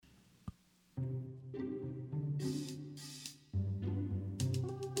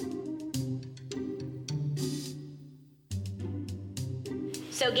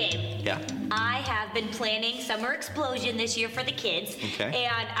So, Gabe. Yeah. I have been planning Summer Explosion this year for the kids. Okay.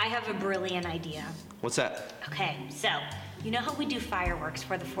 And I have a brilliant idea. What's that? Okay, so, you know how we do fireworks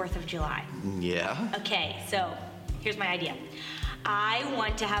for the 4th of July? Yeah. Okay, so, here's my idea. I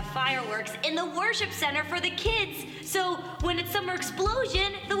want to have fireworks in the worship center for the kids. So, when it's Summer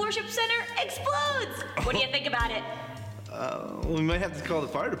Explosion, the worship center explodes. What do you think about it? We might have to call the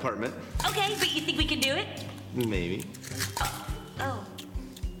fire department. Okay, but you think we can do it? Maybe. Oh.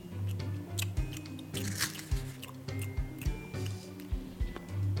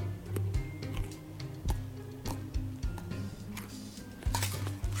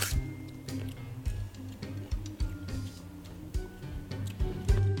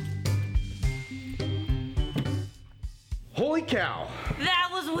 Holy cow. That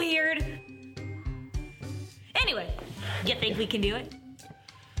was weird. Anyway, you think we can do it?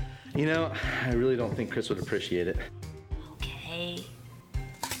 You know, I really don't think Chris would appreciate it. Okay.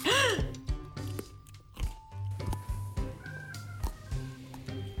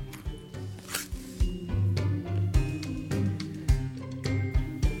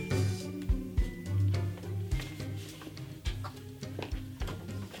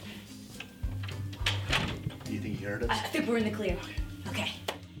 Do you think he heard us? I think we're in the clear. Okay.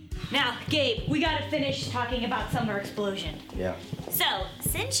 Now, Gabe, we gotta finish talking about Summer Explosion. Yeah. So,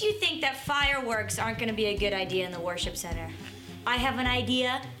 since you think that fireworks aren't gonna be a good idea in the worship center, I have an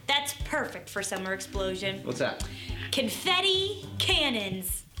idea that's perfect for Summer Explosion. What's that? Confetti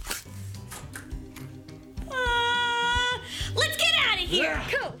cannons. Let's get out of here!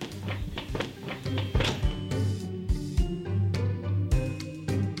 Cool.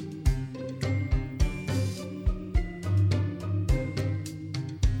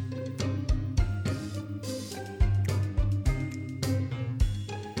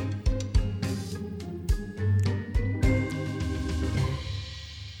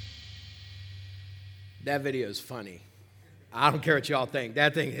 That video is funny. I don't care what y'all think.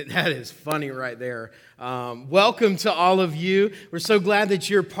 That is funny right there. Welcome to all of you. We're so glad that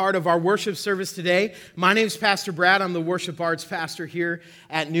you're part of our worship service today. My name is Pastor Brad. I'm the worship arts pastor here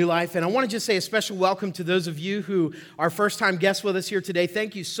at New Life. And I want to just say a special welcome to those of you who are first-time guests with us here today.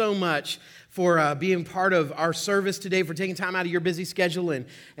 Thank you so much for being part of our service today, for taking time out of your busy schedule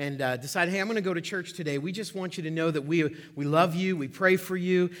and deciding, hey, I'm going to go to church today. We just want you to know that we love you, we pray for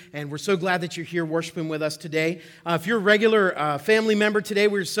you, and we're so glad that you're here worshiping with us today. If you're a regular family member today,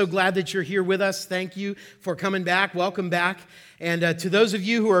 we're so glad that you're here with us. Thank you for coming back. Welcome back. And to those of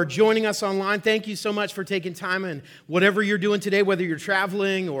you who are joining us online, thank you so much for taking time and whatever you're doing today, whether you're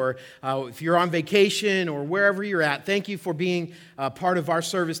traveling or if you're on vacation or wherever you're at, thank you for being part of our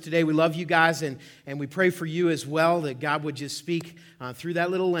service today. We love you guys, and we pray for you as well, that God would just speak through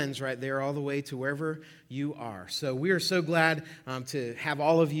that little lens right there all the way to wherever you are. So we are so glad to have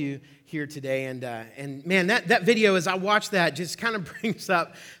all of you here today. And man, that video, as I watch that, just kind of brings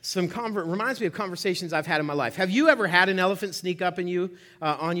up reminds me of conversations I've had in my life. Have you ever had an elephant sneak up on you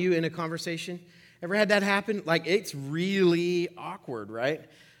in a conversation? Ever had that happen? Like, it's really awkward, right?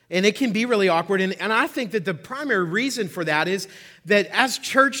 And it can be really awkward. And I think that the primary reason for that is that as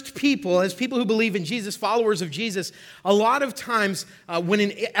churched people, as people who believe in Jesus, followers of Jesus, a lot of times when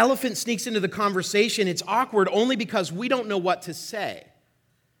an elephant sneaks into the conversation, it's awkward only because we don't know what to say.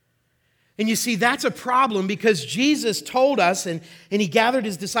 And you see, that's a problem because Jesus told us, and he gathered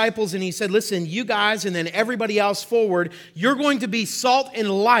his disciples and he said, listen, you guys and then everybody else forward, you're going to be salt and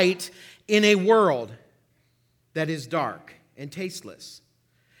light in a world that is dark and tasteless.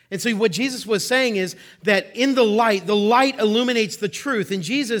 And so what Jesus was saying is that in the light illuminates the truth. And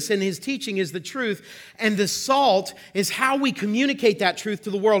Jesus and his teaching is the truth. And the salt is how we communicate that truth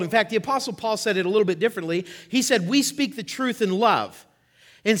to the world. In fact, the Apostle Paul said it a little bit differently. He said, we speak the truth in love.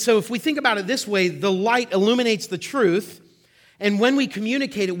 And so if we think about it this way, the light illuminates the truth. And when we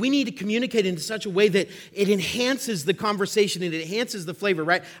communicate it, we need to communicate it in such a way that it enhances the conversation and it enhances the flavor,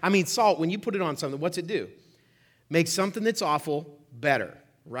 right? I mean, salt, when you put it on something, what's it do? Makes something that's awful better,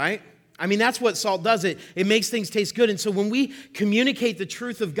 right? I mean, that's what salt does. It makes things taste good. And so when we communicate the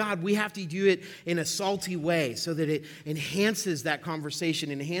truth of God, we have to do it in a salty way so that it enhances that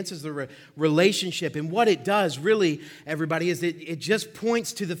conversation, enhances the relationship. And what it does, really, everybody, is it just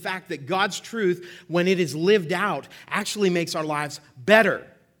points to the fact that God's truth, when it is lived out, actually makes our lives better.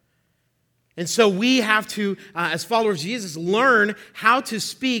 And so we have to, as followers of Jesus, learn how to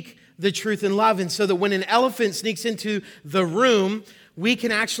speak the truth in love. And so that when an elephant sneaks into the room, we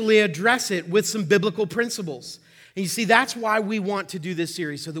can actually address it with some biblical principles. And you see, that's why we want to do this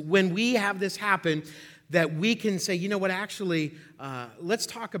series, so that when we have this happen, that we can say, you know what, actually, let's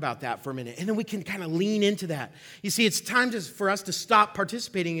talk about that for a minute. And then we can kind of lean into that. You see, it's time for us to stop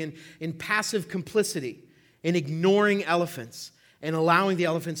participating in passive complicity, in ignoring elephants, and allowing the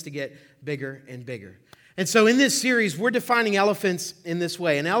elephants to get bigger and bigger. And so in this series, we're defining elephants in this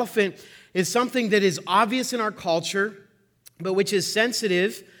way. An elephant is something that is obvious in our culture, but which is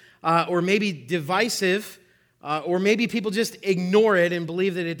sensitive or maybe divisive, or maybe people just ignore it and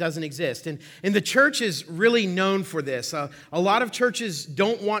believe that it doesn't exist. And the church is really known for this. A lot of churches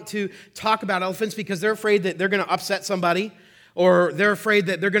don't want to talk about elephants because they're afraid that they're going to upset somebody, or they're afraid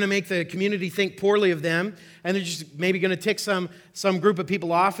that they're going to make the community think poorly of them, and they're just maybe going to tick some group of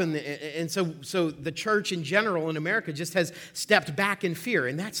people off. And so the church in general in America just has stepped back in fear.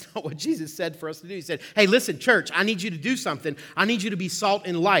 And that's not what Jesus said for us to do. He said, hey, listen, church, I need you to do something. I need you to be salt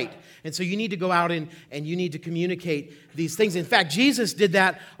and light. And so you need to go out and you need to communicate these things. In fact, Jesus did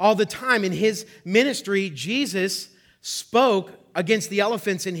that all the time. In his ministry, Jesus spoke against the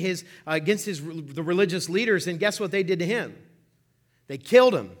elephants in the religious leaders, and guess what they did to him? They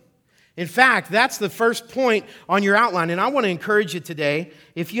killed him. In fact, that's the first point on your outline. And I want to encourage you today,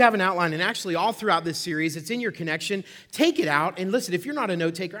 if you have an outline, and actually all throughout this series, it's in your connection, take it out. And listen, if you're not a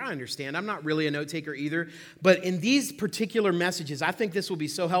note taker, I understand. I'm not really a note taker either. But in these particular messages, I think this will be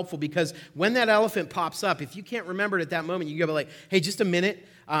so helpful, because when that elephant pops up, if you can't remember it at that moment, you go like, hey, just a minute.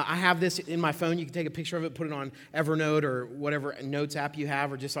 I have this in my phone. You can take a picture of it, put it on Evernote or whatever notes app you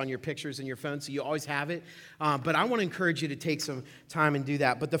have, or just on your pictures in your phone, so you always have it. But I want to encourage you to take some time and do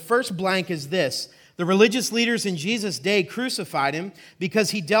that. But the first blank is this. The religious leaders in Jesus' day crucified him because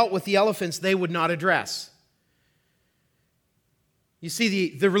he dealt with the elephants they would not address. You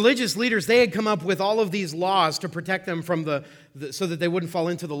see, the religious leaders, they had come up with all of these laws to protect them from so that they wouldn't fall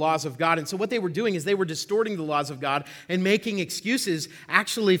into the laws of God. And so what they were doing is they were distorting the laws of God and making excuses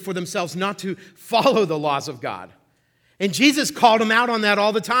actually for themselves not to follow the laws of God. And Jesus called them out on that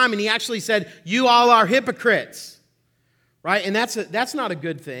all the time. And he actually said, you all are hypocrites. Right? And that's not a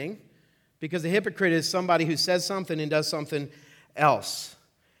good thing, because a hypocrite is somebody who says something and does something else.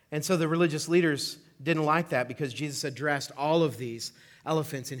 And so the religious leaders didn't like that, because Jesus addressed all of these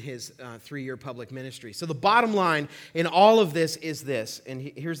elephants in his 3-year public ministry. So the bottom line in all of this is this, and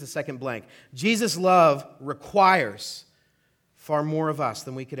here's the second blank. Jesus' love requires far more of us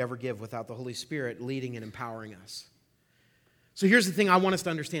than we could ever give without the Holy Spirit leading and empowering us. So here's the thing I want us to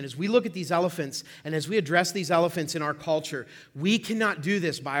understand. As we look at these elephants, and as we address these elephants in our culture, we cannot do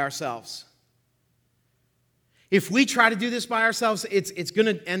this by ourselves. If we try to do this by ourselves, it's going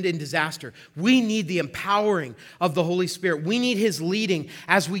to end in disaster. We need the empowering of the Holy Spirit. We need his leading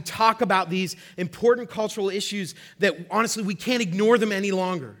as we talk about these important cultural issues that, honestly, we can't ignore them any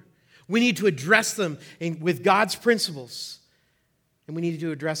longer. We need to address them with God's principles, and we need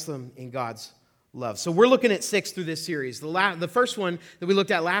to address them in God's love. So we're looking at 6 through this series. The first one that we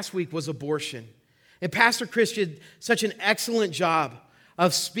looked at last week was abortion. And Pastor Chris did such an excellent job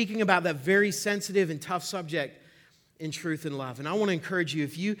of speaking about that very sensitive and tough subject in truth and love. And I want to encourage you,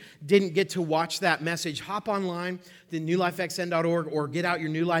 if you didn't get to watch that message, hop online to newlifexn.org, or get out your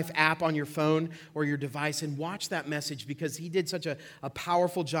New Life app on your phone or your device and watch that message, because he did such a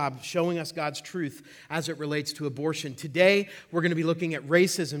powerful job showing us God's truth as it relates to abortion. Today, we're going to be looking at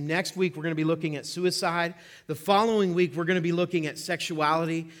racism. Next week, we're going to be looking at suicide. The following week, we're going to be looking at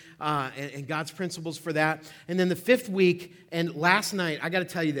sexuality and God's principles for that. And then the 5th week, and last night, I got to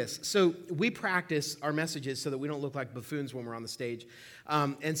tell you this. So we practice our messages so that we don't look like buffoons when we're on the stage.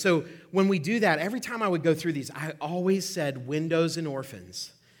 And so when we do that, every time I would go through these, I always said widows and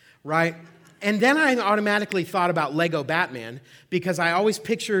orphans, right? And then I automatically thought about Lego Batman, because I always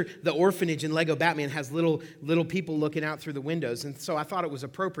picture the orphanage in Lego Batman has little people looking out through the windows. And so I thought it was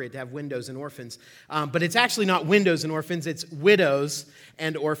appropriate to have widows and orphans. But it's actually not widows and orphans, it's widows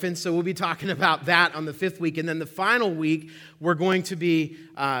and orphans. So we'll be talking about that on the 5th week. And then the final week, we're going to be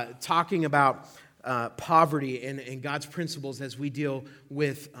talking about poverty and God's principles as we deal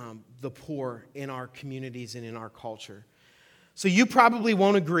with the poor in our communities and in our culture. So you probably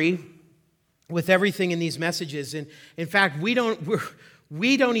won't agree with everything in these messages. And in fact, we don't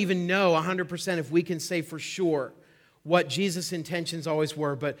even know 100% if we can say for sure what Jesus' intentions always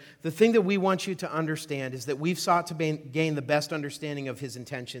were. But the thing that we want you to understand is that we've sought to gain the best understanding of his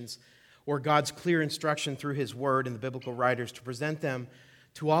intentions, or God's clear instruction through his word and the biblical writers, to present them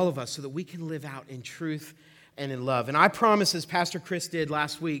to all of us so that we can live out in truth and in love. And I promise, as Pastor Chris did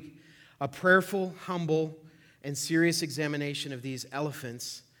last week, a prayerful, humble, and serious examination of these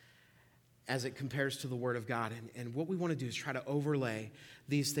elephants as it compares to the Word of God. And what we want to do is try to overlay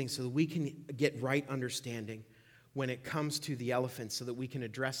these things so that we can get right understanding when it comes to the elephants so that we can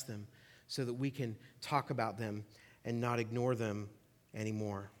address them, so that we can talk about them and not ignore them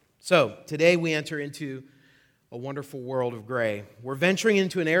anymore. So today we enter into a wonderful world of gray. We're venturing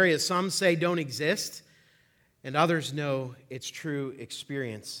into an area some say don't exist, and others know its true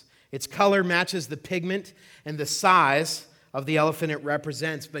experience. Its color matches the pigment and the size of the elephant it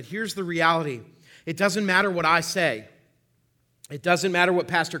represents. But here's the reality. It doesn't matter what I say. It doesn't matter what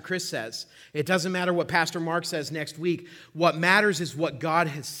Pastor Chris says. It doesn't matter what Pastor Mark says next week. What matters is what God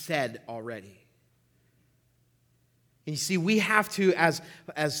has said already. And you see, we have to,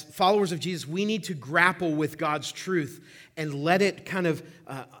 as followers of Jesus, we need to grapple with God's truth and let it kind of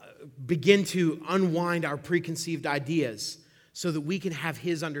begin to unwind our preconceived ideas so that we can have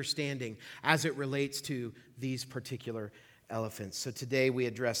His understanding as it relates to these particular elephants. So today we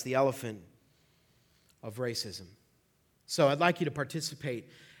address the elephant of racism. So I'd like you to participate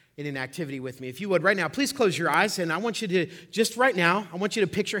in an activity with me. If you would, right now, please close your eyes, and I want you to, just right now, I want you to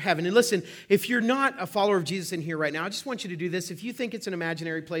picture heaven. And listen, if you're not a follower of Jesus in here right now, I just want you to do this. If you think it's an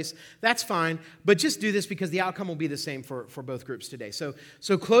imaginary place, that's fine, but just do this because the outcome will be the same for both groups today. So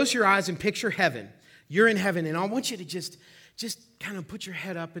close your eyes and picture heaven. You're in heaven, and I want you to just kind of put your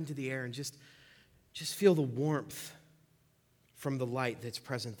head up into the air and just feel the warmth from the light that's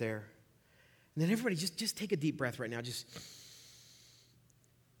present there. And then everybody just take a deep breath right now. Just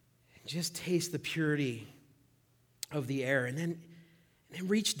taste the purity of the air. And then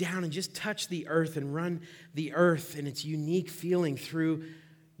reach down and just touch the earth and run the earth and its unique feeling through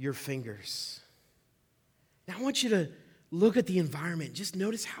your fingers. Now I want you to look at the environment. Just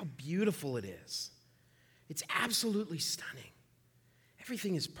notice how beautiful it is. It's absolutely stunning.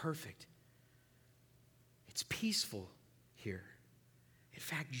 Everything is perfect. It's peaceful here. In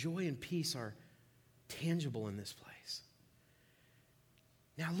fact, joy and peace are tangible in this place.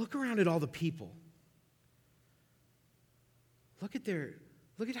 Now look around at all the people. Look at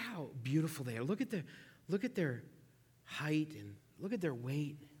how beautiful they are. Look at their height and look at their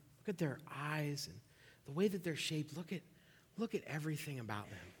weight. Look at their eyes and the way that they're shaped. Look at everything about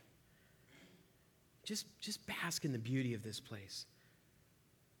them. Just bask in the beauty of this place.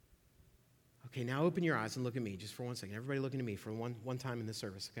 Okay, now open your eyes and look at me just for 1 second. Everybody looking at me for one time in this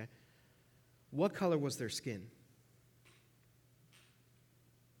service, okay? What color was their skin?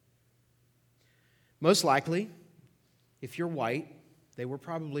 Most likely, if you're white, they were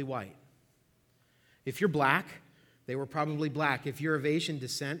probably white. If you're black, they were probably black. If you're of Asian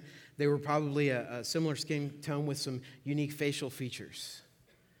descent, they were probably a similar skin tone with some unique facial features.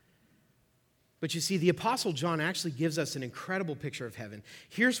 But you see, the Apostle John actually gives us an incredible picture of heaven.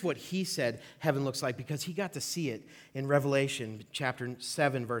 Here's what he said heaven looks like because he got to see it in Revelation chapter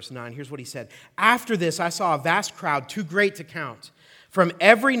 7, verse 9. Here's what he said. After this, I saw a vast crowd, too great to count, from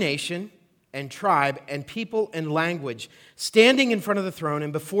every nation and tribe and people and language, standing in front of the throne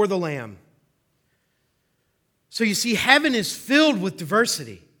and before the Lamb. So you see, heaven is filled with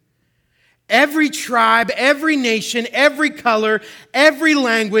diversity. Every tribe, every nation, every color, every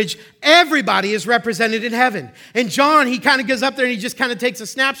language, everybody is represented in heaven. And John, he kind of goes up there and he just kind of takes a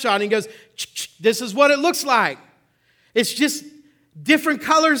snapshot and he goes, this is what it looks like. It's just different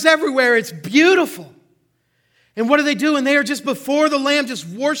colors everywhere. It's beautiful. And what do they do? And they are just before the Lamb, just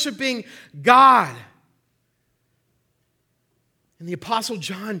worshiping God. And the Apostle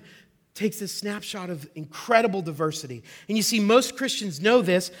John takes this snapshot of incredible diversity. And you see, most Christians know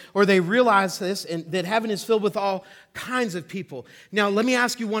this, or they realize this, and that heaven is filled with all kinds of people. Now, let me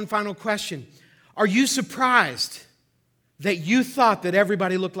ask you one final question. Are you surprised that you thought that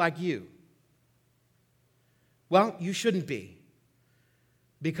everybody looked like you? Well, you shouldn't be.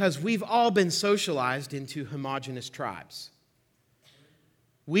 Because we've all been socialized into homogeneous tribes.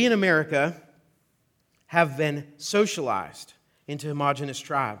 We in America have been socialized into homogeneous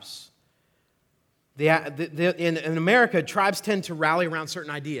tribes. In America, tribes tend to rally around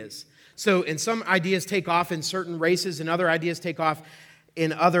certain ideas. So, and some ideas take off in certain races, and other ideas take off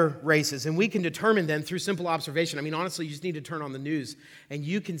in other races. And we can determine then through simple observation. I mean, honestly, you just need to turn on the news, and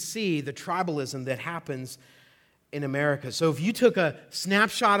you can see the tribalism that happens in America. So if you took a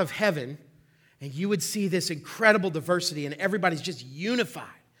snapshot of heaven and you would see this incredible diversity and everybody's just unified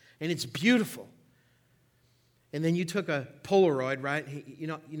and it's beautiful. And then you took a Polaroid, right? You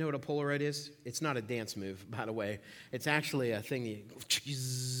know what a Polaroid is? It's not a dance move, by the way. It's actually a thing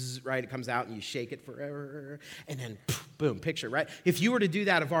right? It comes out and you shake it forever and then boom, picture, right? If you were to do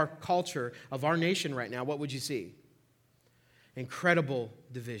that of our culture, of our nation right now, what would you see? Incredible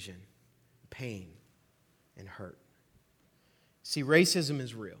division, pain, and hurt. See, racism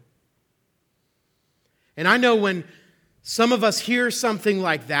is real. And I know when some of us hear something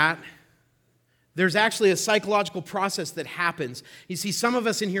like that, There's actually a psychological process that happens. You see, some of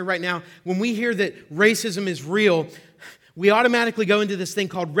us in here right now, when we hear that racism is real, we automatically go into this thing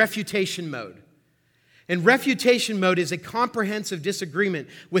called refutation mode. And refutation mode is a comprehensive disagreement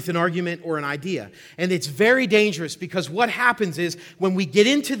with an argument or an idea. And it's very dangerous because what happens is when we get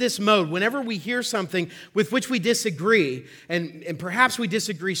into this mode, whenever we hear something with which we disagree, and perhaps we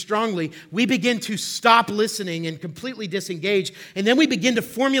disagree strongly, we begin to stop listening and completely disengage. And then we begin to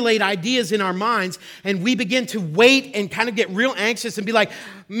formulate ideas in our minds, and we begin to wait and kind of get real anxious and be like,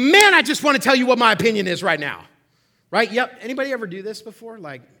 man, I just want to tell you what my opinion is right now. Right? Yep. Anybody ever do this before?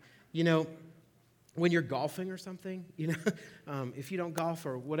 Like, when you're golfing or something, if you don't golf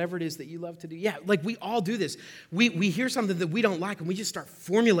or whatever it is that you love to do. Yeah, like we all do this. We hear something that we don't like and we just start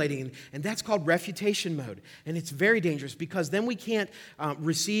formulating, and that's called refutation mode. And it's very dangerous because then we can't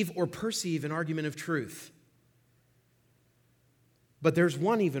receive or perceive an argument of truth. But there's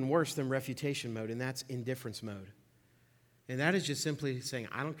one even worse than refutation mode, and that's indifference mode. And that is just simply saying,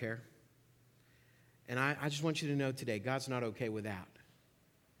 I don't care. And I just want you to know today, God's not okay with that.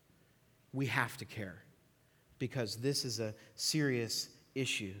 We have to care because this is a serious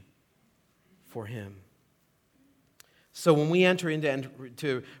issue for him. So when we enter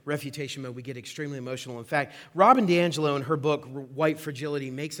into refutation mode, we get extremely emotional. In fact, Robin DiAngelo in her book, White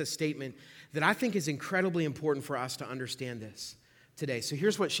Fragility, makes a statement that I think is incredibly important for us to understand this today. So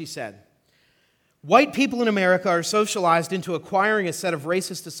here's what she said. White people in America are socialized into acquiring a set of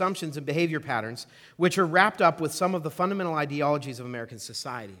racist assumptions and behavior patterns, which are wrapped up with some of the fundamental ideologies of American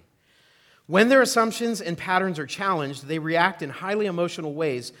society. When their assumptions and patterns are challenged, they react in highly emotional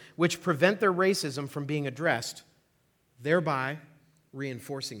ways which prevent their racism from being addressed, thereby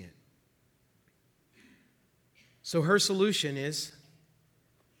reinforcing it. So her solution is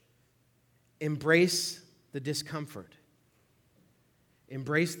embrace the discomfort.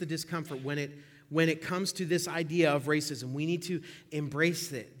 Embrace the discomfort. When it comes to this idea of racism, we need to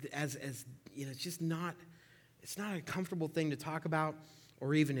embrace it as it's just not a comfortable thing to talk about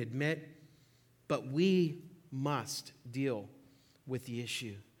or even admit. But we must deal with the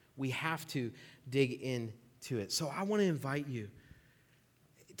issue. We have to dig into it. So I want to invite you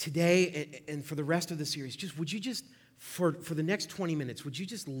today and for the rest of the series, would you for the next 20 minutes, would you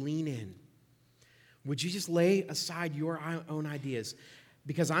just lean in? Would you just lay aside your own ideas?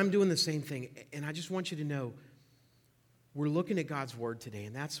 Because I'm doing the same thing. And I just want you to know we're looking at God's word today,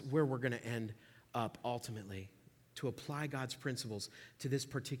 and that's where we're going to end up ultimately, to apply God's principles to this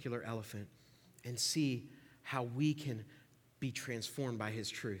particular elephant and see how we can be transformed by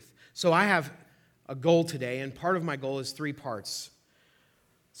his truth. So I have a goal today, and part of my goal is 3 parts.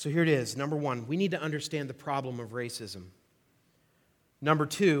 So here it is. Number 1, we need to understand the problem of racism. Number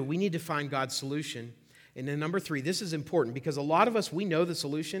 2, we need to find God's solution. And then number 3, this is important because a lot of us, we know the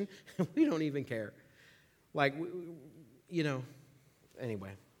solution, and we don't even care.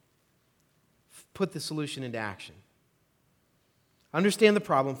 Anyway, put the solution into action. Understand the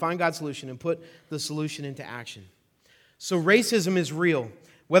problem, find God's solution, and put the solution into action. So racism is real.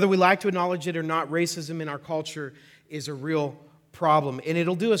 Whether we like to acknowledge it or not, racism in our culture is a real problem. And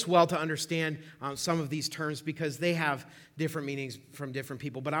it'll do us well to understand some of these terms because they have different meanings from different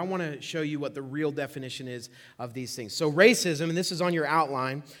people. But I want to show you what the real definition is of these things. So racism, and this is on your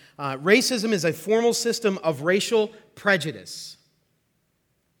outline, racism is a formal system of racial prejudice.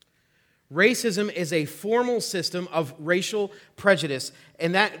 Racism is a formal system of racial prejudice.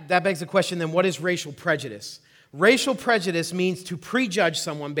 And that begs the question, then, what is racial prejudice? Racial prejudice means to prejudge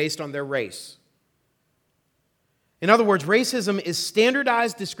someone based on their race. In other words, racism is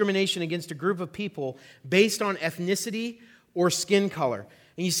standardized discrimination against a group of people based on ethnicity or skin color.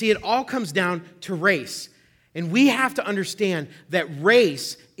 And you see, it all comes down to race. And we have to understand that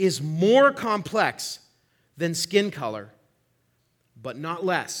race is more complex than skin color, but not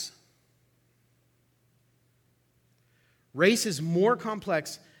less. Race is more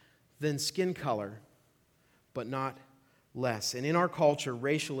complex than skin color, but not less. And in our culture,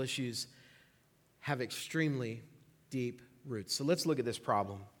 racial issues have extremely deep roots. So let's look at this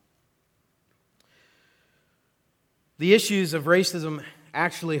problem. The issues of racism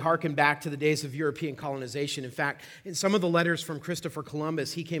actually harken back to the days of European colonization. In fact, in some of the letters from Christopher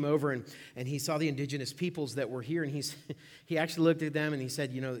Columbus, he came over and he saw the indigenous peoples that were here, and he actually looked at them and he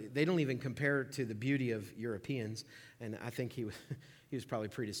said, they don't even compare to the beauty of Europeans. And I think he was probably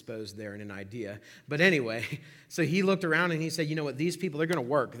predisposed there in an idea. But anyway, so he looked around and he said, these people, they're going to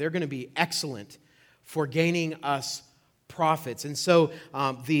work. They're going to be excellent for gaining us profits. And so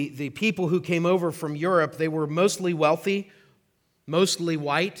the people who came over from Europe, they were mostly wealthy, mostly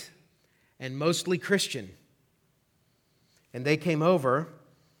white, and mostly Christian. And they came over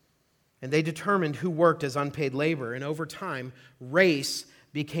and they determined who worked as unpaid labor. And over time, race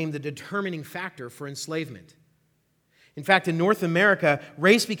became the determining factor for enslavement. In fact, in North America,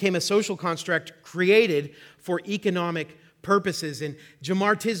 race became a social construct created for economic purposes. And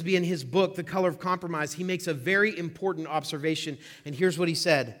Jamar Tisby, in his book, The Color of Compromise, he makes a very important observation. And here's what he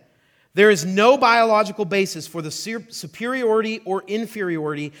said. There is no biological basis for the superiority or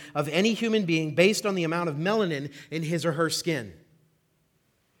inferiority of any human being based on the amount of melanin in his or her skin.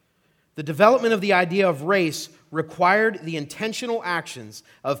 The development of the idea of race required the intentional actions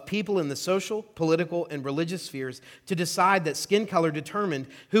of people in the social, political, and religious spheres to decide that skin color determined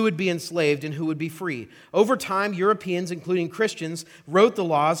who would be enslaved and who would be free. Over time, Europeans, including Christians, wrote the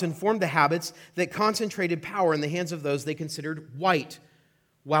laws and formed the habits that concentrated power in the hands of those they considered white,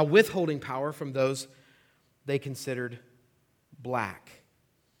 while withholding power from those they considered black.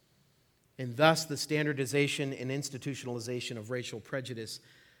 And thus, the standardization and institutionalization of racial prejudice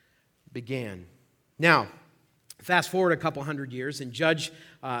began. Now, fast forward a couple hundred years, and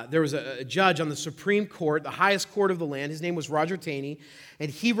there was a judge on the Supreme Court, the highest court of the land. His name was Roger Taney,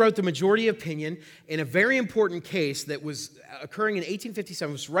 and he wrote the majority opinion in a very important case that was occurring in 1857.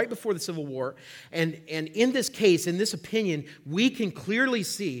 It was right before the Civil War. And in this case, in this opinion, we can clearly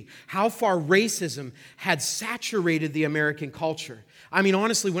see how far racism had saturated the American culture. I mean,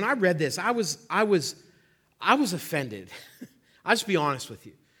 honestly, when I read this, I was offended. I'll just be honest with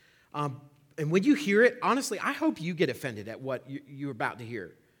you. And when you hear it, honestly, I hope you get offended at what you're about to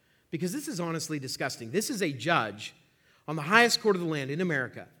hear. Because this is honestly disgusting. This is a judge on the highest court of the land in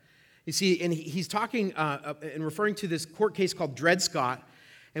America. You see, and he's talking and referring to this court case called Dred Scott.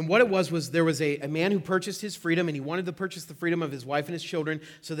 And what it was there was a man who purchased his freedom, and he wanted to purchase the freedom of his wife and his children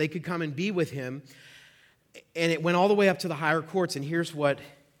so they could come and be with him. And it went all the way up to the higher courts. And here's what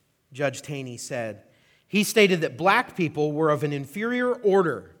Judge Taney said. He stated that black people were of an inferior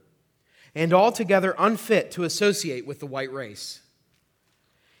order and altogether unfit to associate with the white race.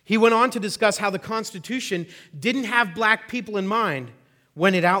 He went on to discuss how the Constitution didn't have black people in mind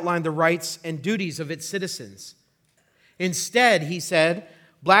when it outlined the rights and duties of its citizens. Instead, he said,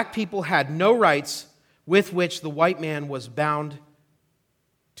 black people had no rights with which the white man was bound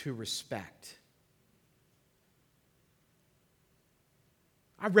to respect.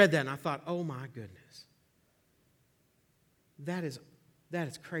 I read that and I thought, oh my goodness. That is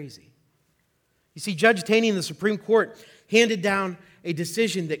crazy. You see, Judge Taney in the Supreme Court handed down a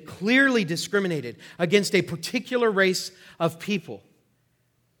decision that clearly discriminated against a particular race of people,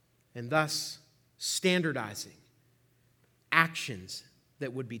 and thus standardizing actions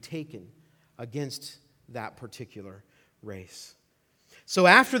that would be taken against that particular race. So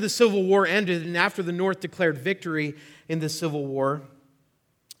after the Civil War ended and after the North declared victory in the Civil War,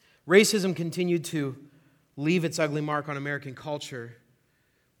 racism continued to leave its ugly mark on American culture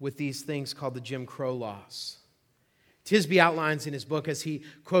with these things called the Jim Crow laws. Tisby outlines in his book, as he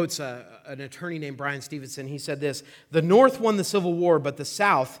quotes an attorney named Brian Stevenson, he said this, "The North won the Civil War, but the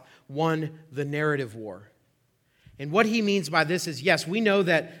South won the narrative war." And what he means by this is, yes, we know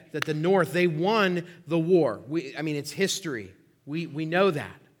that the North, they won the war. It's history. We know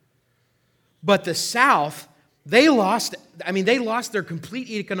that. But the South, they lost their complete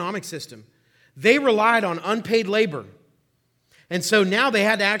economic system. They relied on unpaid labor. And so now they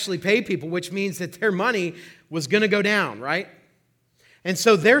had to actually pay people, which means that their money was going to go down, right? And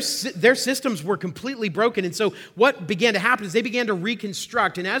so their systems were completely broken. And so what began to happen is they began to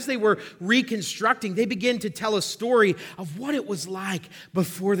reconstruct. And as they were reconstructing, they began to tell a story of what it was like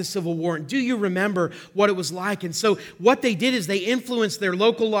before the Civil War. And do you remember what it was like? And so what they did is they influenced their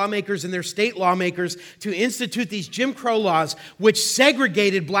local lawmakers and their state lawmakers to institute these Jim Crow laws, which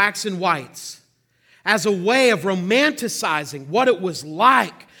segregated blacks and whites as a way of romanticizing what it was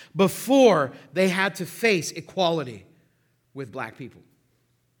like before they had to face equality with black people.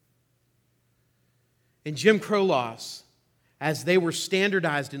 And Jim Crow laws, as they were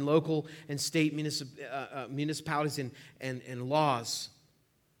standardized in local and state municipalities and laws,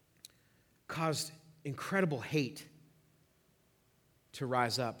 caused incredible hate to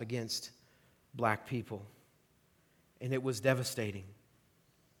rise up against black people. And it was devastating.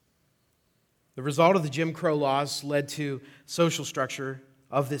 The result of the Jim Crow laws led to social structure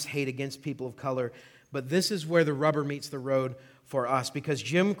of this hate against people of color. But this is where the rubber meets the road for us, because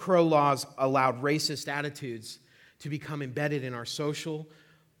Jim Crow laws allowed racist attitudes to become embedded in our social,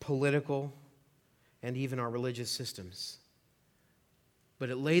 political, and even our religious systems. But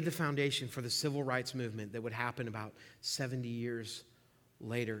it laid the foundation for the civil rights movement that would happen about 70 years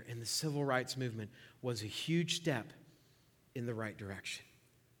later. And the civil rights movement was a huge step in the right direction.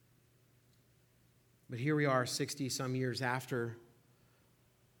 But here we are 60-some years after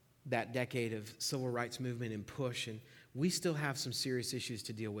that decade of civil rights movement and push, and we still have some serious issues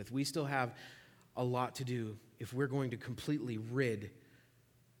to deal with. We still have a lot to do if we're going to completely rid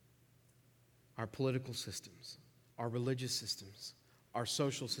our political systems, our religious systems, our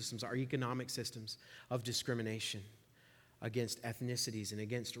social systems, our economic systems of discrimination against ethnicities and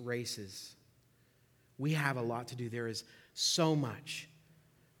against races. We have a lot to do. There is so much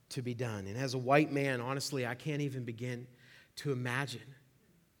to be done. And as a white man, honestly, I can't even begin to imagine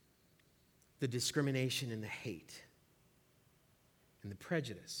the discrimination and the hate and the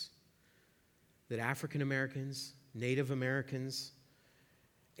prejudice that African Americans, Native Americans,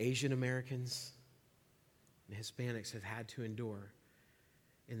 Asian Americans, and Hispanics have had to endure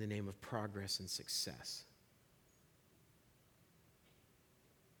in the name of progress and success.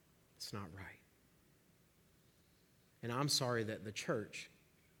 It's not right. And I'm sorry that the church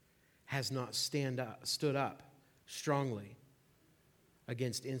has not stood up strongly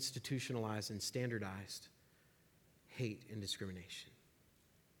against institutionalized and standardized hate and discrimination.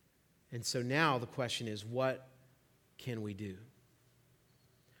 And so now the question is, what can we do?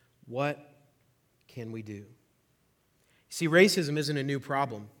 What can we do? See, racism isn't a new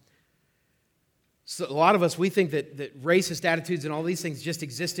problem. So a lot of us, we think that racist attitudes and all these things just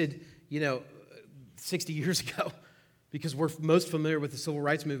existed, 60 years ago because we're most familiar with the civil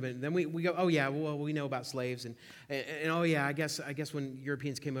rights movement. And then we go, oh yeah, well, we know about slaves. And oh yeah, I guess when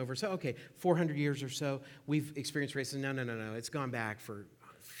Europeans came over, so okay, 400 years or so, we've experienced racism. No. It's gone back for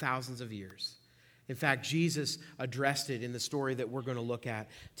thousands of years. In fact, Jesus addressed it in the story that we're going to look at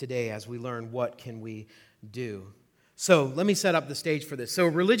today as we learn what can we do. So let me set up the stage for this. So a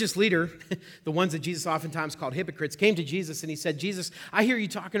religious leader, the ones that Jesus oftentimes called hypocrites, came to Jesus and he said, Jesus, I hear you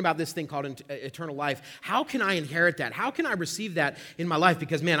talking about this thing called eternal life. How can I inherit that? How can I receive that in my life?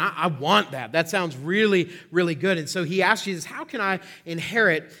 Because, man, I want that. That sounds really, really good. And so he asked Jesus, how can I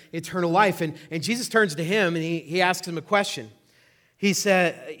inherit eternal life? And Jesus turns to him and he asks him a question. He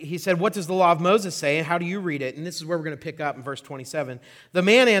said, what does the law of Moses say, and how do you read it? And this is where we're going to pick up in verse 27. The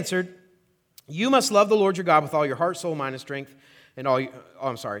man answered, you must love the Lord your God with all your heart, soul, mind, and strength, and all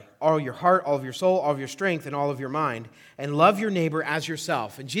your heart, all of your soul, all of your strength, and all of your mind, and love your neighbor as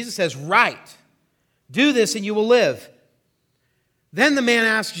yourself. And Jesus says, right, do this and you will live. Then the man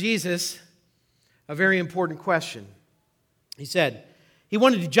asked Jesus a very important question. He said, he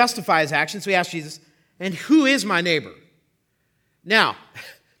wanted to justify his action, so he asked Jesus, and who is my neighbor? Now,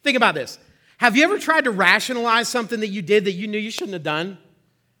 think about this. Have you ever tried to rationalize something that you did that you knew you shouldn't have done?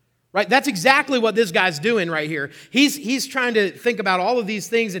 Right? That's exactly what this guy's doing right here. He's trying to think about all of these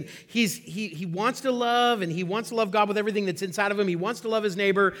things, and he wants to love, and he wants to love God with everything that's inside of him. He wants to love his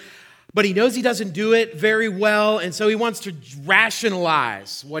neighbor, but he knows he doesn't do it very well, and so he wants to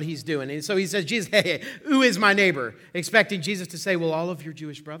rationalize what he's doing. And so he says, Jesus, hey, who is my neighbor? Expecting Jesus to say, well, all of your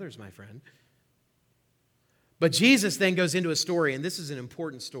Jewish brothers, my friend. But Jesus then goes into a story, and this is an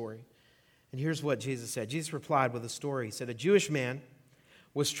important story. And here's what Jesus said. Jesus replied with a story. He said, a Jewish man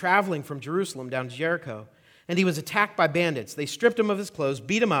was traveling from Jerusalem down to Jericho, and he was attacked by bandits. They stripped him of his clothes,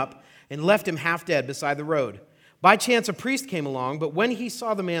 beat him up, and left him half dead beside the road. By chance, a priest came along, but when he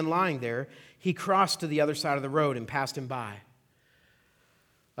saw the man lying there, he crossed to the other side of the road and passed him by.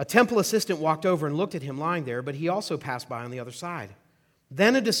 A temple assistant walked over and looked at him lying there, but he also passed by on the other side.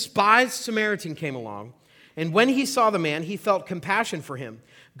 Then a despised Samaritan came along, and when he saw the man, he felt compassion for him.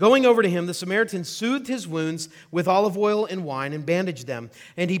 Going over to him, the Samaritan soothed his wounds with olive oil and wine and bandaged them.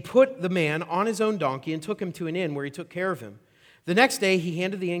 And he put the man on his own donkey and took him to an inn where he took care of him. The next day, he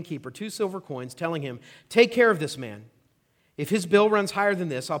handed the innkeeper 2 silver coins, telling him, take care of this man. If his bill runs higher than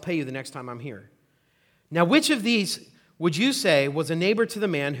this, I'll pay you the next time I'm here. Now, which of these would you say was a neighbor to the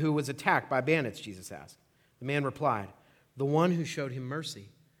man who was attacked by bandits? Jesus asked. The man replied, the one who showed him mercy.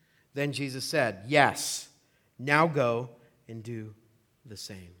 Then Jesus said, yes, now go and do the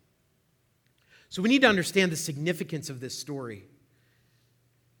same. So we need to understand the significance of this story.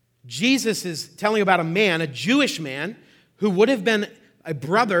 Jesus is telling about a man, a Jewish man, who would have been a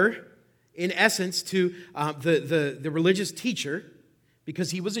brother, in essence, to the religious teacher, because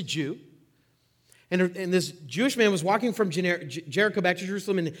he was a Jew. And this Jewish man was walking from Jericho back to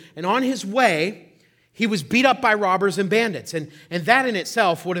Jerusalem, and on his way, he was beat up by robbers and bandits. And that in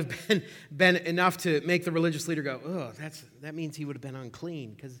itself would have been enough to make the religious leader go, oh, that means he would have been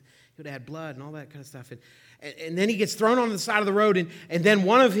unclean because he would have had blood and all that kind of stuff. And then he gets thrown on the side of the road, and then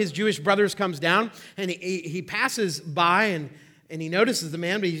one of his Jewish brothers comes down, and he passes by, and he notices the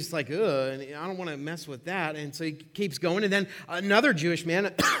man, but he's just like, ugh, and I don't want to mess with that. And so he keeps going. And then another Jewish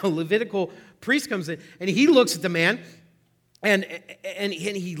man, a Levitical priest, comes in, and he looks at the man, and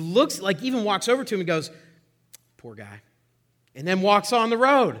he looks like, even walks over to him and goes, poor guy. And then walks on the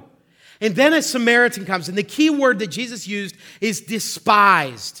road. And then a Samaritan comes, and the key word that Jesus used is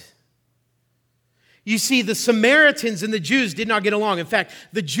despised. You see, the Samaritans and the Jews did not get along. In fact,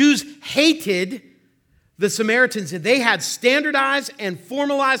 the Jews hated the Samaritans, and they had standardized and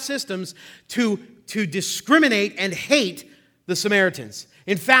formalized systems to discriminate and hate the Samaritans.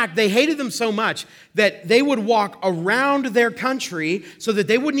 In fact, they hated them so much that they would walk around their country so that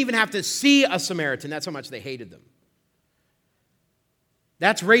they wouldn't even have to see a Samaritan. That's how much they hated them.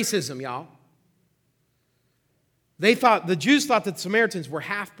 That's racism, y'all. The Jews thought that the Samaritans were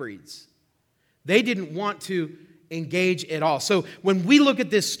half-breeds. They didn't want to engage at all. So when we look at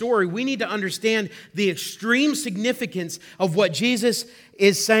this story, we need to understand the extreme significance of what Jesus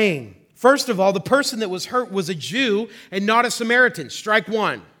is saying. First of all, the person that was hurt was a Jew and not a Samaritan. Strike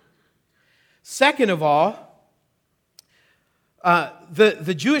one. Second of all,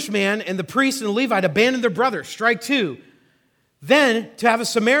 the Jewish man and the priest and the Levite abandoned their brother. Strike two. Then, to have a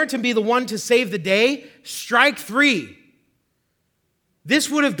Samaritan be the one to save the day. Strike three.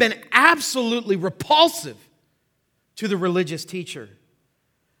 This would have been absolutely repulsive to the religious teacher.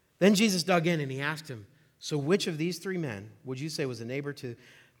 Then Jesus dug in and he asked him, so which of these three men would you say was a neighbor to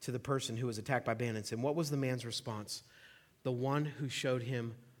the person who was attacked by bandits? And what was the man's response? The one who showed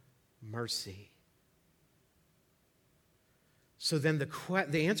him mercy. So then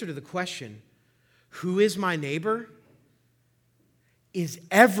the answer to the question, who is my neighbor, is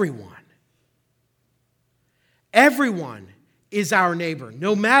everyone. Everyone is our neighbor.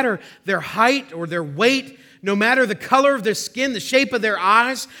 No matter their height or their weight, no matter the color of their skin, the shape of their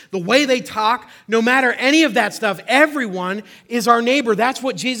eyes, the way they talk, no matter any of that stuff, everyone is our neighbor. That's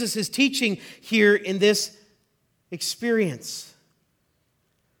what Jesus is teaching here in this experience.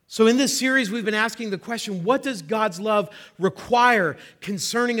 So in this series, we've been asking the question, what does God's love require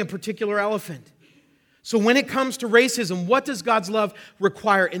concerning a particular elephant? So when it comes to racism, what does God's love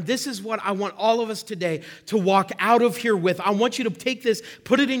require? And this is what I want all of us today to walk out of here with. I want you to take this,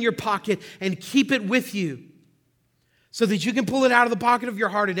 put it in your pocket, and keep it with you so that you can pull it out of the pocket of your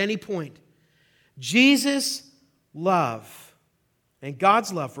heart at any point. Jesus' love and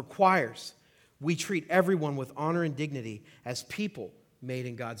God's love requires we treat everyone with honor and dignity as people made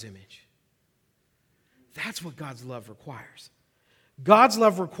in God's image. That's what God's love requires. God's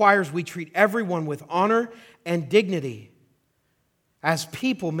love requires we treat everyone with honor and dignity as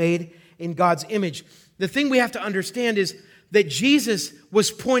people made in God's image. The thing we have to understand is that Jesus was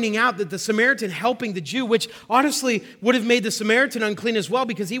pointing out that the Samaritan helping the Jew, which honestly would have made the Samaritan unclean as well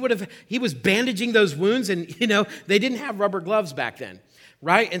because he was bandaging those wounds and, they didn't have rubber gloves back then,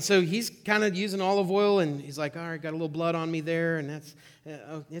 right? And so he's kind of using olive oil and he's like, all right, got a little blood on me there and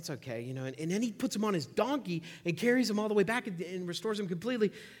it's okay, And then he puts him on his donkey and carries him all the way back and restores him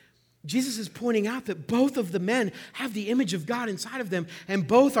completely. Jesus is pointing out that both of the men have the image of God inside of them and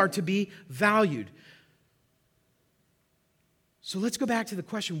both are to be valued. So let's go back to the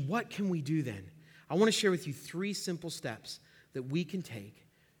question, what can we do then? I want to share with you 3 simple steps that we can take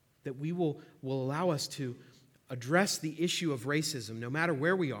that will allow us to address the issue of racism no matter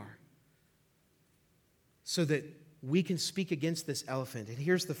where we are so that we can speak against this elephant. And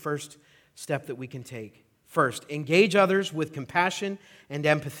here's the first step that we can take. First, engage others with compassion and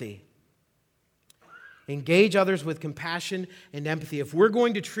empathy. Engage others with compassion and empathy. If we're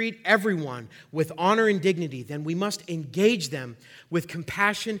going to treat everyone with honor and dignity, then we must engage them with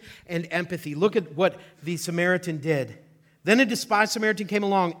compassion and empathy. Look at what the Samaritan did. Then a despised Samaritan came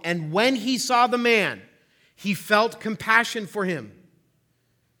along, and when he saw the man, he felt compassion for him.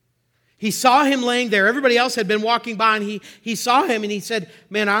 He saw him laying there. Everybody else had been walking by, and he saw him, and he said,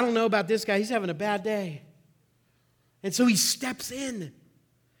 man, I don't know about this guy. He's having a bad day. And so he steps in,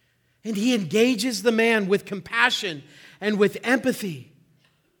 and he engages the man with compassion and with empathy.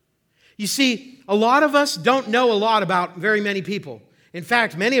 You see, a lot of us don't know a lot about very many people. In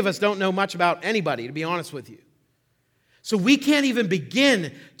fact, many of us don't know much about anybody, to be honest with you. So we can't even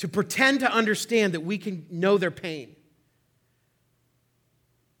begin to pretend to understand that we can know their pain.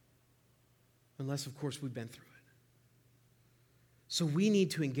 Unless, of course, we've been through it. So we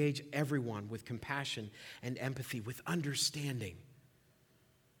need to engage everyone with compassion and empathy, with understanding,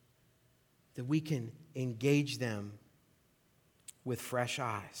 that we can engage them with fresh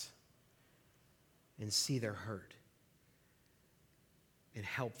eyes and see their hurt and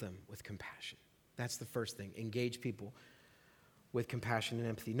help them with compassion. That's the first thing. Engage people with compassion and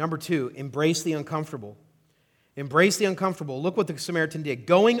empathy. Number 2, embrace the uncomfortable. Embrace the uncomfortable. Look what the Samaritan did.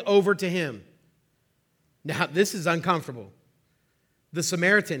 Going over to him. Now, this is uncomfortable. The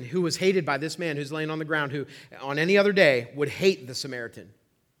Samaritan who was hated by this man who's laying on the ground, who on any other day would hate the Samaritan.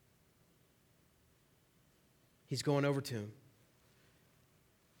 He's going over to him.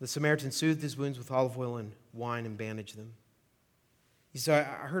 The Samaritan soothed his wounds with olive oil and wine and bandaged them. So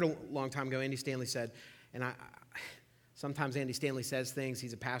I heard a long time ago, Andy Stanley said, and sometimes Andy Stanley says things.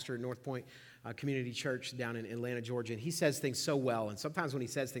 He's a pastor at North Point Community Church down in Atlanta, Georgia, and he says things so well. And sometimes when he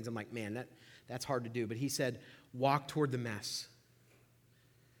says things, I'm like, man, that's hard to do. But he said, walk toward the mess.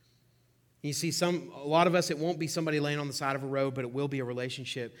 You see, a lot of us, it won't be somebody laying on the side of a road, but it will be a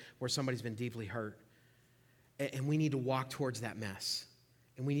relationship where somebody's been deeply hurt. And we need to walk towards that mess.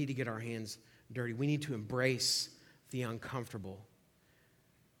 And we need to get our hands dirty. We need to embrace the uncomfortable.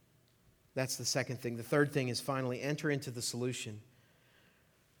 That's the second thing. The third thing is finally enter into the solution.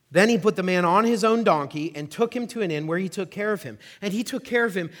 Then he put the man on his own donkey and took him to an inn where he took care of him. And he took care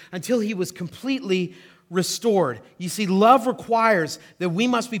of him until he was completely restored. You see, love requires that we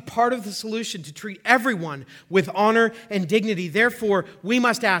must be part of the solution to treat everyone with honor and dignity. Therefore, we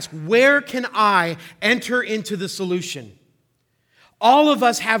must ask, where can I enter into the solution? All of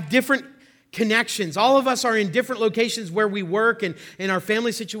us have different connections. All of us are in different locations where we work and in our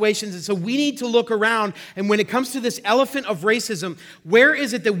family situations. And so we need to look around. And when it comes to this elephant of racism, where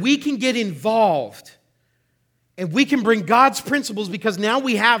is it that we can get involved? And we can bring God's principles because now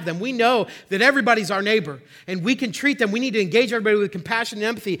we have them. We know that everybody's our neighbor and we can treat them. We need to engage everybody with compassion and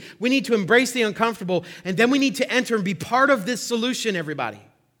empathy. We need to embrace the uncomfortable. And then we need to enter and be part of this solution, everybody.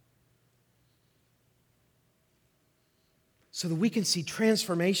 So that we can see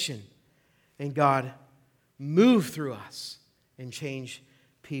transformation and God move through us and change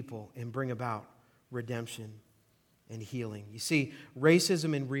people and bring about redemption and healing. You see,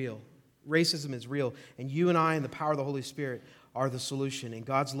 racism is real, and you and I and the power of the Holy Spirit are the solution. And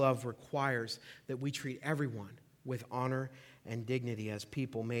God's love requires that we treat everyone with honor and dignity as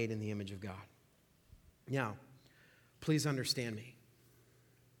people made in the image of God. Now, please understand me.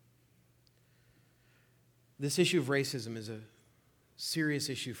 This issue of racism is a serious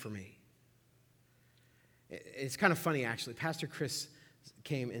issue for me. It's kind of funny, actually. Pastor Chris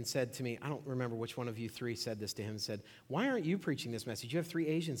came and said to me, I don't remember which one of you three said this to him, said, why aren't you preaching this message? You have 3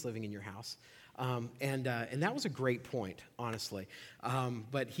 Asians living in your house. And that was a great point, honestly.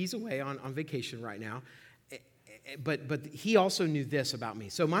 But he's away on vacation right now. But he also knew this about me.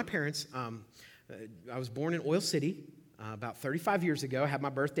 So my parents, I was born in Oil City about 35 years ago. I had my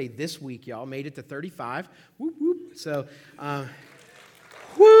birthday this week, y'all. Made it to 35. Whoop, whoop. So, I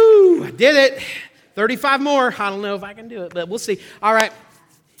did it. 35 more. I don't know if I can do it, but we'll see. All right.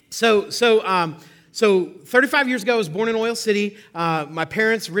 So 35 years ago, I was born in Oil City. My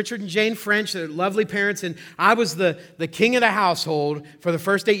parents, Richard and Jane French, they're lovely parents, and I was the king of the household for the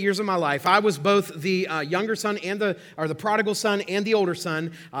first 8 years of my life. I was both the younger son and the prodigal son and the older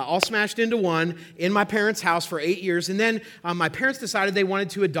son, all smashed into one in my parents' house for 8 years. And then my parents decided they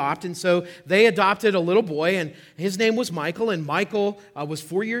wanted to adopt, and so they adopted a little boy, and his name was Michael, and Michael was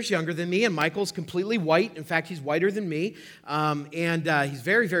 4 years younger than me, and Michael's completely white. In fact, he's whiter than me, and he's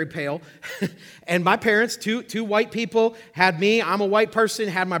very, very pale. And my parents, two white people, had me. I'm a white person.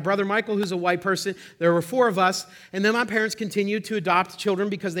 Had my brother Michael, who's a white person. There were 4 of us. And then my parents continued to adopt children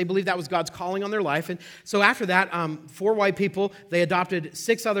because they believed that was God's calling on their life. And so after that, 4 white people, they adopted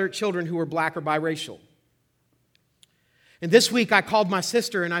 6 other children who were black or biracial. And this week I called my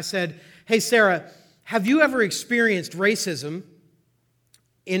sister and I said, hey, Sarah, have you ever experienced racism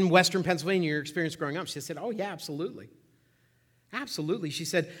in Western Pennsylvania, your experience growing up? She said, oh, yeah, absolutely. Absolutely. She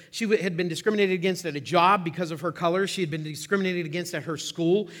said she had been discriminated against at a job because of her color. She had been discriminated against at her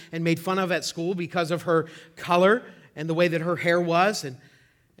school and made fun of at school because of her color and the way that her hair was.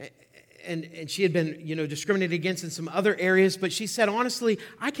 And she had been, discriminated against in some other areas. But she said, honestly,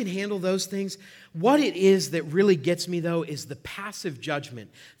 I can handle those things. What it is that really gets me, though, is the passive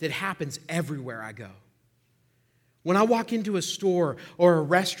judgment that happens everywhere I go. When I walk into a store or a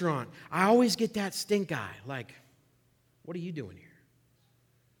restaurant, I always get that stink eye, like, what are you doing here?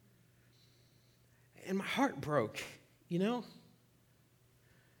 And my heart broke,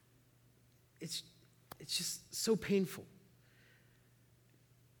 It's just so painful.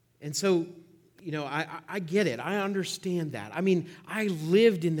 And so, I get it. I understand that. I mean, I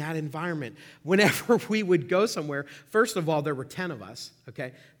lived in that environment. Whenever we would go somewhere, first of all, there were 10 of us,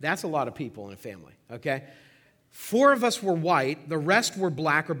 okay? That's a lot of people in a family, okay? 4 of us were white. The rest were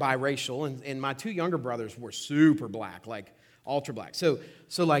black or biracial. And my 2 younger brothers were super black, like ultra black. So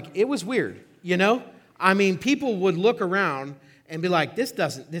it was weird, I mean, people would look around and be like, this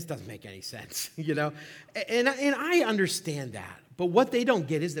doesn't make any sense, And I understand that. But what they don't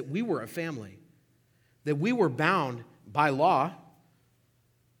get is that we were a family, that we were bound by law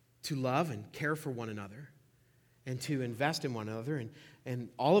to love and care for one another and to invest in one another. And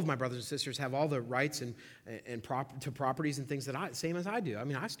all of my brothers and sisters have all the rights to properties and things same as I do. I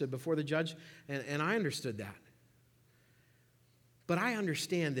mean, I stood before the judge and I understood that. But I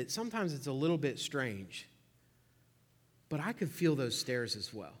understand that sometimes it's a little bit strange. But I could feel those stares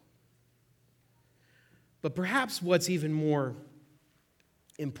as well. But perhaps what's even more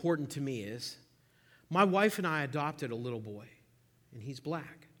important to me is my wife and I adopted a little boy, and he's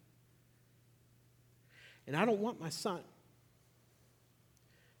black. And I don't want my son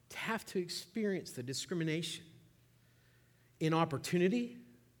to have to experience the discrimination in opportunity.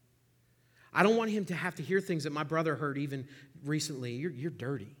 I don't want him to have to hear things that my brother heard even recently. You're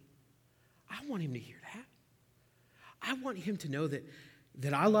dirty. I want him to hear that. I want him to know that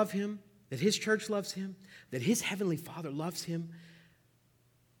I love him, that his church loves him, that his heavenly Father loves him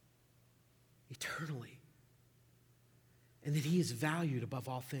eternally, and that he is valued above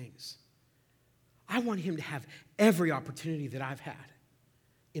all things. I want him to have every opportunity that I've had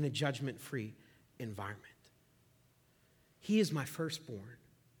in a judgment-free environment. He is my firstborn.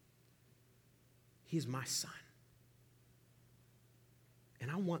 He is my son.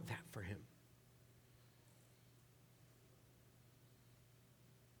 And I want that for him.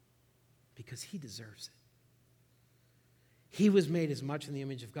 Because he deserves it. He was made as much in the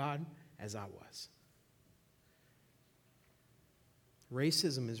image of God as I was.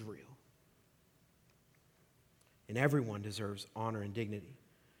 Racism is real. And everyone deserves honor and dignity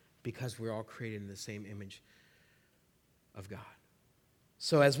because we're all created in the same image of God.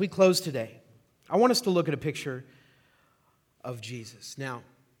 So as we close today, I want us to look at a picture of Jesus. Now,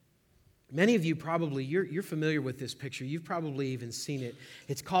 many of you probably, you're familiar with this picture. You've probably even seen it.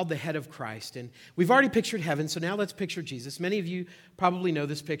 It's called the head of Christ. And we've already pictured heaven, so now let's picture Jesus. Many of you probably know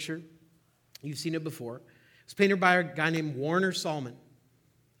this picture. You've seen it before. It was painted by a guy named Warner Sallman.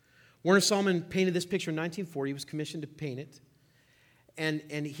 Warner Sallman painted this picture in 1940. He was commissioned to paint it.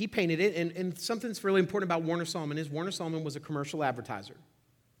 And he painted it. And something that's really important about Warner Sallman is Warner Sallman was a commercial advertiser,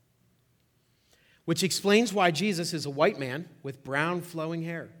 which explains why Jesus is a white man with brown flowing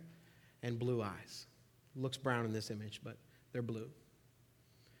hair and blue eyes. Looks brown in this image, but they're blue.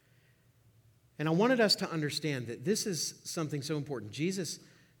 And I wanted us to understand that this is something so important. Jesus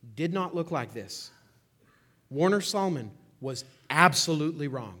did not look like this. Warner Sallman was absolutely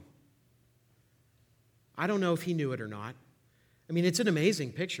wrong. I don't know if he knew it or not. I mean, it's an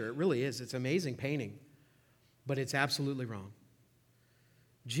amazing picture. It really is. It's an amazing painting. But it's absolutely wrong.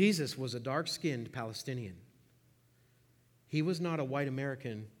 Jesus was a dark-skinned Palestinian. He was not a white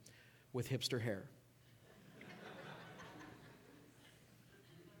American with hipster hair.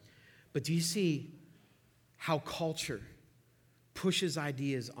 But do you see how culture pushes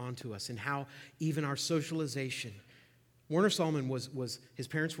ideas onto us and how even our socialization. Warner Sallman his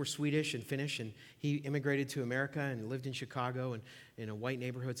parents were Swedish and Finnish, and he immigrated to America and lived in Chicago and in a white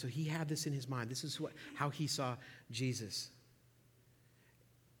neighborhood. So he had this in his mind. This is how he saw Jesus.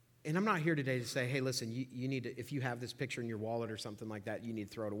 And I'm not here today to say, hey, listen, you need to, if you have this picture in your wallet or something like that, you need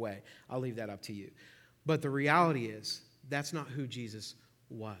to throw it away. I'll leave that up to you. But the reality is, that's not who Jesus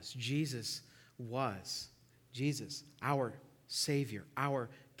was. Jesus, our Savior, our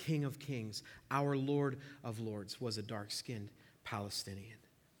King of Kings, our Lord of Lords, was a dark-skinned Palestinian.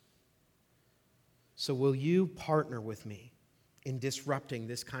 So will you partner with me in disrupting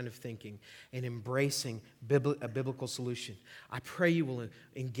this kind of thinking and embracing a biblical solution? I pray you will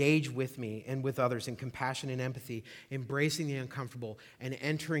engage with me and with others in compassion and empathy, embracing the uncomfortable and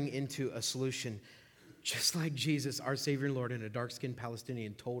entering into a solution just like Jesus, our Savior and Lord, and a dark-skinned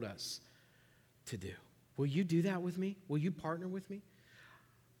Palestinian told us to do. Will you do that with me? Will you partner with me?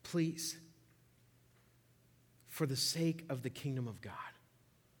 Please, for the sake of the kingdom of God.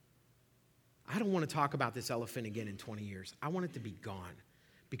 I don't want to talk about this elephant again in 20 years. I want it to be gone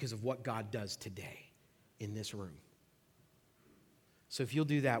because of what God does today in this room. So if you'll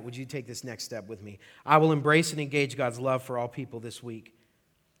do that, would you take this next step with me? I will embrace and engage God's love for all people this week.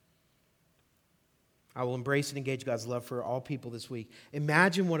 I will embrace and engage God's love for all people this week.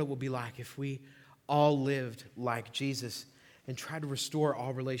 Imagine what it will be like if we all lived like Jesus and tried to restore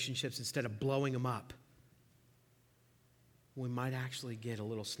all relationships instead of blowing them up. We might actually get a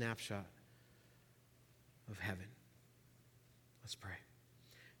little snapshot of heaven. Let's pray.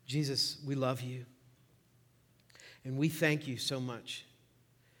 Jesus, we love you. And we thank you so much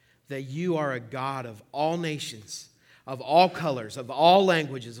that you are a God of all nations, of all colors, of all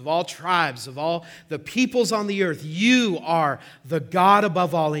languages, of all tribes, of all the peoples on the earth. You are the God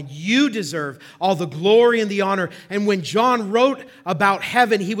above all, and you deserve all the glory and the honor. And when John wrote about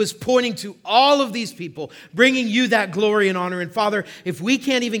heaven, he was pointing to all of these people, bringing you that glory and honor. And Father, if we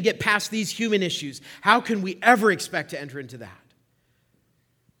can't even get past these human issues, how can we ever expect to enter into that?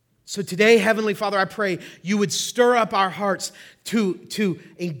 So today, Heavenly Father, I pray you would stir up our hearts to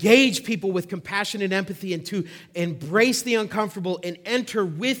engage people with compassion and empathy and to embrace the uncomfortable and enter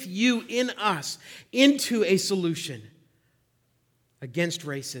with you in us into a solution against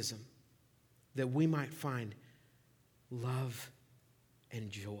racism, that we might find love and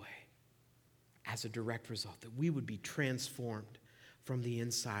joy as a direct result, that we would be transformed from the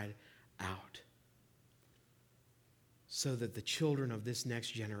inside out, so that the children of this next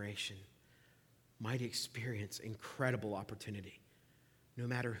generation might experience incredible opportunity, no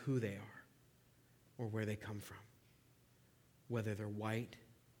matter who they are or where they come from, whether they're white,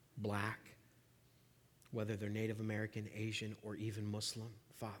 black, whether they're Native American, Asian, or even Muslim,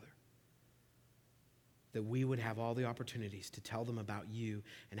 Father, that we would have all the opportunities to tell them about you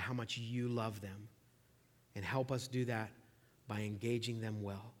and how much you love them, and help us do that by engaging them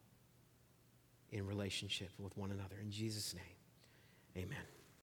well in relationship with one another. In Jesus' name, amen.